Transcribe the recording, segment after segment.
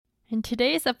In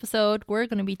today's episode, we're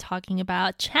going to be talking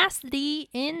about chastity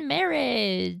in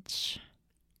marriage.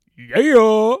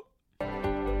 Yeah.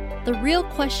 The real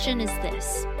question is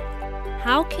this: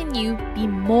 how can you be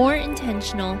more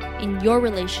intentional in your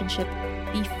relationship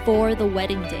before the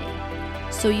wedding day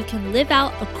so you can live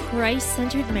out a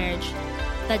Christ-centered marriage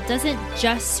that doesn't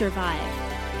just survive,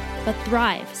 but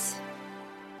thrives?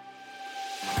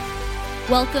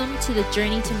 Welcome to the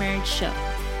Journey to Marriage show.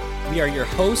 We are your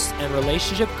hosts and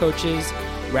relationship coaches,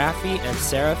 Rafi and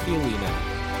Sarah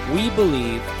Fiolina. We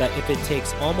believe that if it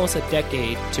takes almost a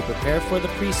decade to prepare for the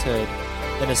priesthood,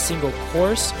 then a single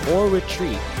course or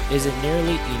retreat isn't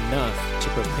nearly enough to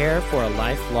prepare for a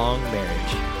lifelong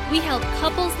marriage. We help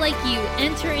couples like you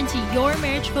enter into your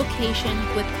marriage vocation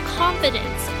with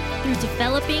confidence through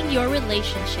developing your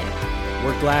relationship.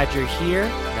 We're glad you're here.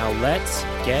 Now let's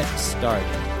get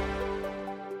started.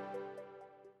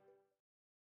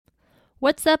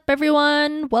 What's up,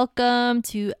 everyone? Welcome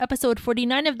to episode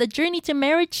 49 of the Journey to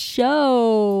Marriage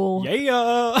show.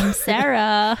 Yeah. I'm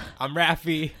Sarah. I'm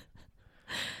Rafi.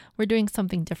 We're doing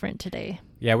something different today.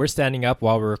 Yeah, we're standing up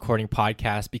while we're recording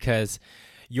podcasts because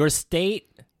your state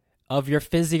of your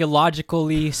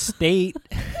physiologically state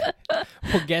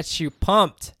will get you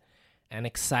pumped and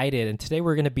excited. And today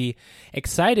we're going to be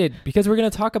excited because we're going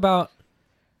to talk about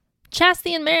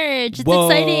chastity in marriage. It's Whoa.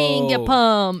 exciting. Get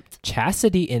pumped.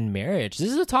 Chastity in marriage.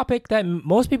 This is a topic that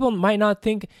most people might not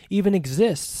think even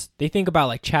exists. They think about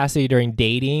like chastity during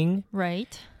dating,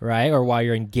 Right. or while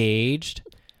you're engaged.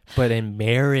 But in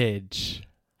marriage,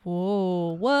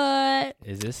 Whoa, what?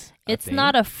 is this It's thing?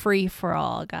 not a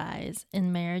free-for-all, guys,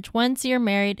 in marriage. Once you're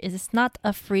married, it's not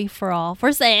a free-for-all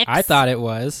for sex. I thought it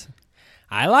was.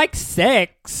 I like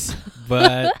sex,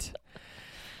 but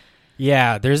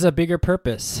yeah, there's a bigger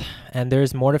purpose, and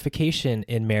there's mortification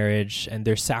in marriage, and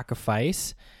there's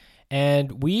sacrifice.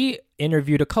 And we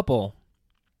interviewed a couple,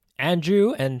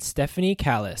 Andrew and Stephanie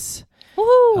Callis.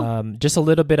 Woohoo! Just a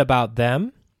little bit about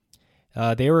them.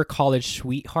 They were college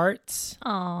sweethearts,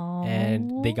 Aww.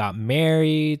 and they got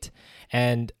married.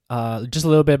 And just a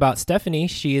little bit about Stephanie.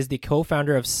 She is the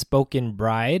co-founder of Spoken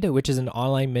Bride, which is an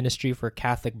online ministry for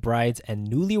Catholic brides and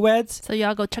newlyweds. So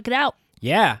y'all go check it out.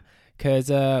 Yeah,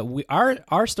 because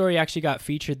our story actually got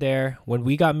featured there when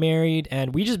we got married,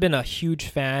 and we just been a huge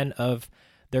fan of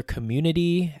their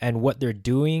community and what they're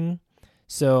doing.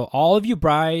 So all of you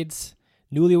brides,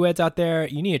 newlyweds out there,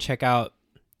 you need to check out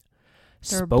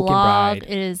Their Spoken blog. Bride.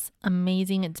 It is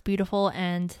amazing. It's beautiful.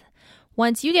 And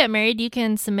once you get married, you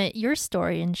can submit your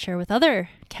story and share with other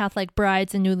Catholic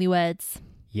brides and newlyweds.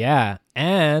 Yeah,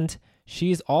 and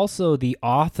she's also the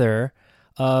author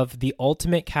of The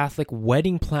Ultimate Catholic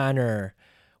Wedding Planner,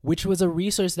 which was a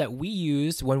resource that we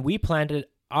used when we planned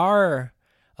our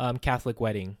Catholic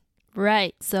wedding.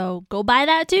 Right. So go buy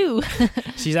that too.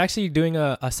 She's actually doing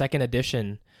a second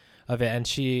edition of it, and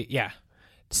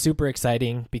super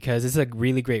exciting because it's a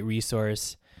really great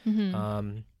resource.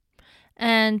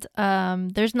 And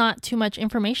there's not too much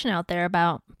information out there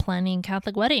about planning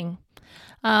Catholic wedding.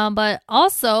 But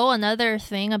also another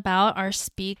thing about our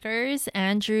speakers,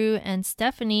 Andrew and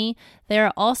Stephanie,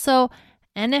 they're also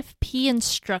NFP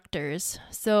instructors.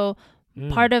 So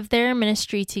part of their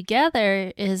ministry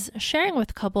together is sharing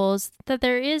with couples that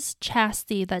there is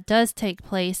chastity that does take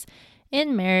place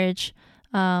in marriage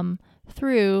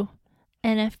through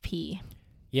NFP.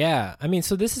 Yeah, I mean,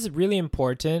 so this is really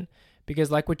important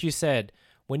because like what you said,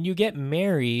 when you get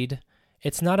married,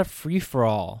 it's not a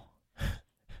free-for-all.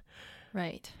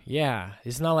 Right. Yeah,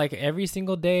 it's not like every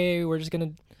single day we're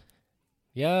going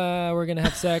to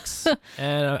have sex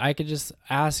and I could just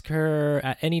ask her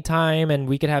at any time and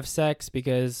we could have sex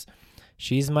because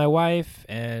she's my wife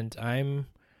and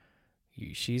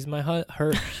she's my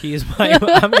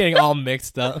I'm getting all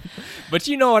mixed up. But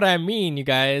you know what I mean, you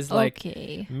guys. Like,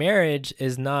 Okay. marriage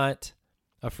is not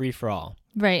a free-for-all.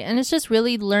 Right. And it's just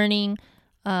really learning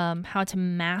how to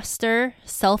master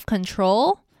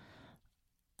self-control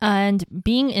and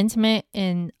being intimate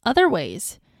in other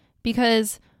ways.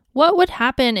 Because what would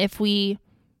happen if we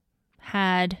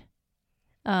had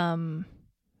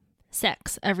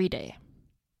sex every day?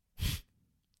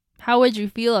 How would you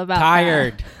feel about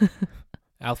Tired. that?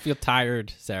 I'll feel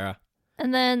tired, Sarah.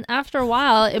 And then after a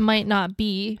while, it might not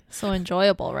be so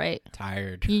enjoyable, right?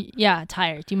 Tired. Yeah,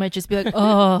 tired. You might just be like,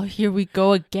 oh, here we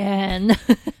go again.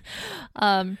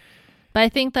 But I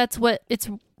think that's what it's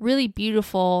really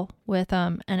beautiful with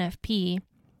NFP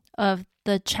of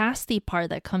the chastity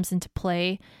part that comes into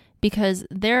play, because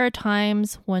there are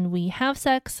times when we have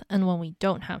sex and when we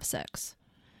don't have sex.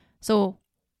 So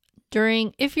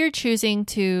if you're choosing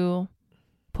to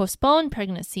postpone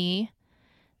pregnancy,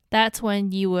 that's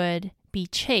when you would be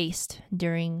chaste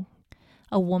during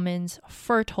a woman's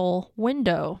fertile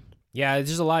window. Yeah,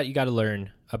 there's a lot you got to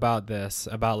learn about this,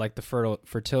 about like the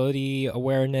fertility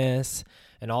awareness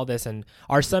and all this. And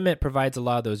our summit provides a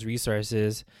lot of those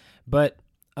resources. But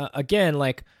again,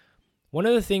 like one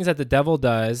of the things that the devil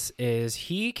does is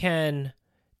he can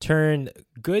turn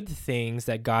good things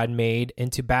that God made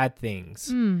into bad things.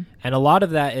 And a lot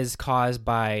of that is caused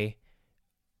by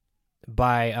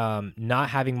not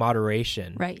having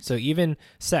moderation. Right. So even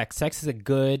sex is a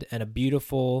good and a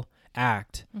beautiful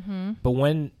act. But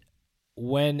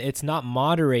when it's not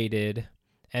moderated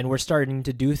and we're starting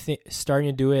to do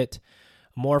it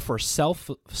more for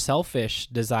selfish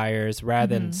desires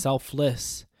rather than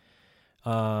selflessly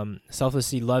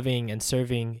loving and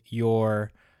serving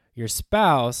your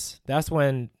spouse, that's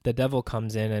when the devil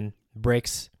comes in and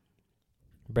breaks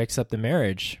up the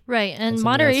marriage. Right. And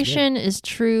moderation is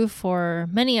true for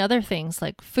many other things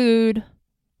like food,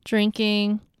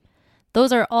 drinking.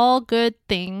 Those are all good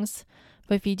things.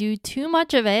 But if you do too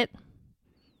much of it,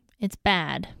 it's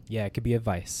bad. Yeah, it could be a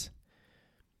vice.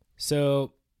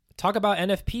 So talk about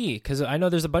NFP, because I know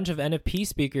there's a bunch of NFP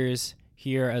speakers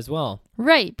here as well.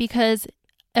 Right, because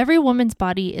every woman's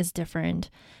body is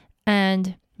different.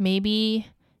 And maybe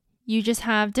you just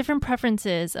have different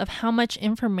preferences of how much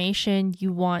information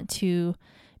you want to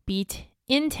be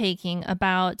intaking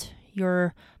about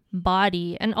your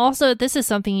body. And also, this is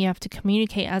something you have to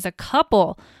communicate as a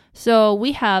couple. So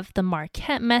we have the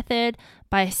Marquette Method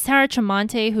by Sarah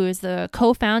Tremonte, who is the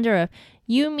co-founder of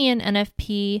You, Me, and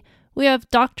NFP. We have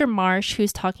Dr. Marsh,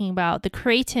 who's talking about the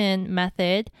Creighton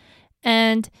Method.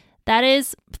 And that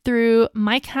is through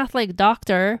My Catholic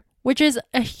Doctor, which is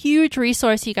a huge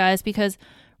resource, you guys, because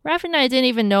Rafi and I didn't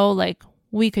even know like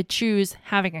we could choose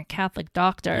having a Catholic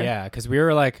doctor. Yeah, because we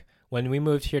were like, when we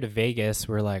moved here to Vegas,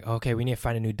 we're like, okay, we need to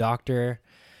find a new doctor.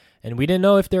 And we didn't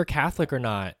know if they're Catholic or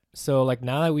not. So like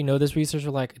now that we know this resource,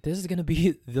 we're like, this is going to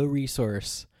be the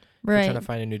resource for trying to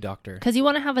find a new doctor. Because you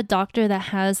want to have a doctor that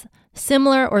has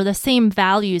similar or the same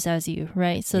values as you,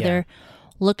 right? So they're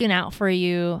looking out for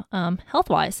you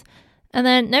health-wise. And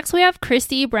then next we have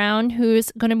Christy Brown,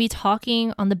 who's going to be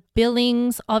talking on the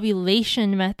Billings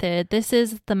ovulation method. This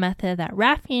is the method that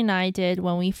Rafi and I did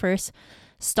when we first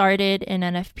started in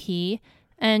NFP.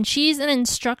 And she's an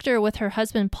instructor with her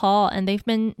husband, Paul, and they've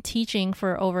been teaching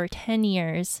for over 10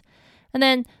 years. And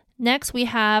then next we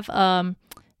have John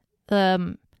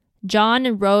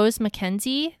and Rose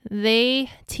McKenzie.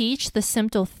 They teach the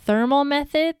symptothermal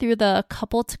method through the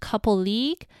Couple to Couple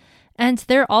League. And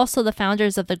they're also the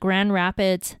founders of the Grand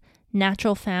Rapids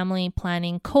Natural Family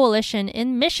Planning Coalition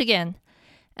in Michigan.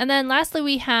 And then lastly,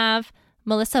 we have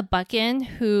Melissa Buchan,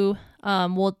 who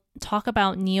will talk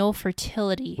about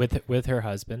neofertility. With her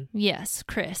husband. Yes,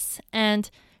 Chris. And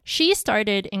she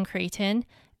started in Creighton,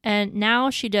 and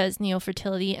now she does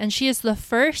neofertility. And she is the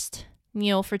first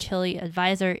neofertility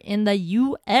advisor in the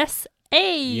USA.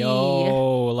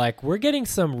 Yo, like we're getting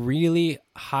some really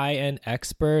high-end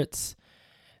experts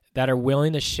that are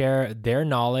willing to share their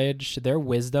knowledge, their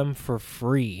wisdom for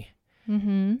free.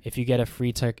 If you get a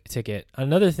free ticket.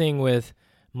 Another thing with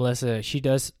Melissa, she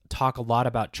does talk a lot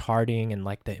about charting and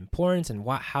like the importance and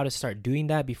how to start doing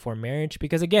that before marriage.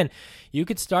 Because again, you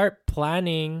could start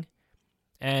planning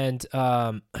and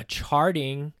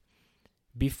charting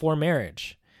before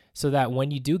marriage so that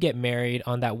when you do get married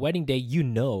on that wedding day, you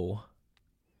know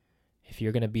if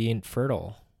you're going to be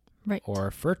infertile. Right.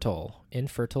 Or fertile,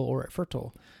 infertile or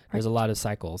fertile. There's a lot of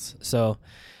cycles. So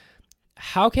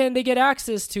how can they get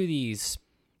access to these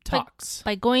talks?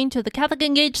 By going to the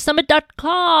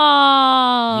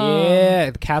CatholicEngageSummit.com. Yeah,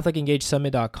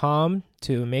 CatholicEngageSummit.com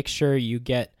to make sure you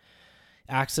get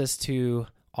access to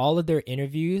all of their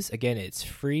interviews. Again, it's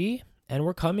free, and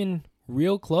we're coming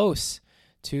real close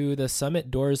to the summit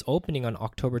doors opening on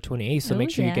October 28th. So make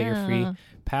sure you get your free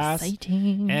pass.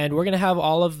 Exciting. And we're going to have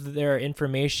all of their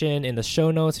information in the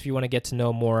show notes if you want to get to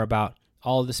know more about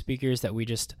all of the speakers that we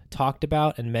just talked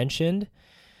about and mentioned.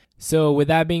 So with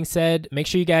that being said, make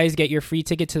sure you guys get your free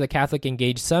ticket to the Catholic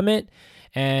Engage Summit.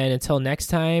 And until next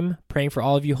time, praying for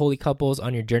all of you holy couples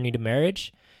on your journey to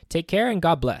marriage. Take care and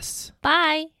God bless.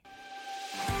 Bye.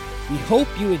 We hope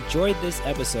you enjoyed this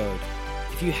episode.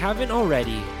 If you haven't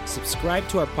already, subscribe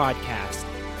to our podcast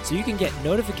so you can get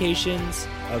notifications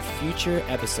of future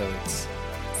episodes.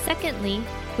 Secondly,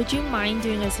 would you mind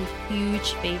doing us a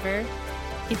huge favor?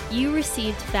 If you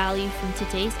received value from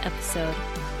today's episode,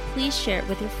 please share it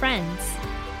with your friends.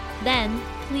 Then,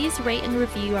 please rate and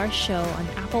review our show on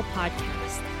Apple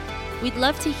Podcasts. We'd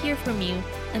love to hear from you,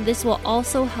 and this will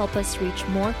also help us reach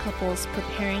more couples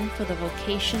preparing for the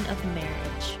vocation of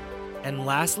marriage. And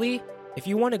lastly, If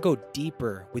you want to go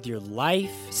deeper with your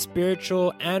life,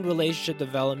 spiritual, and relationship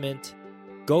development,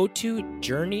 go to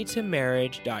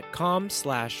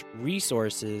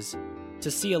journeytomarriage.com/resources to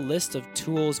see a list of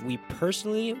tools we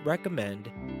personally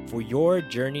recommend for your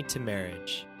journey to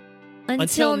marriage.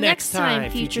 Until next time,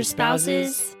 future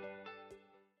spouses.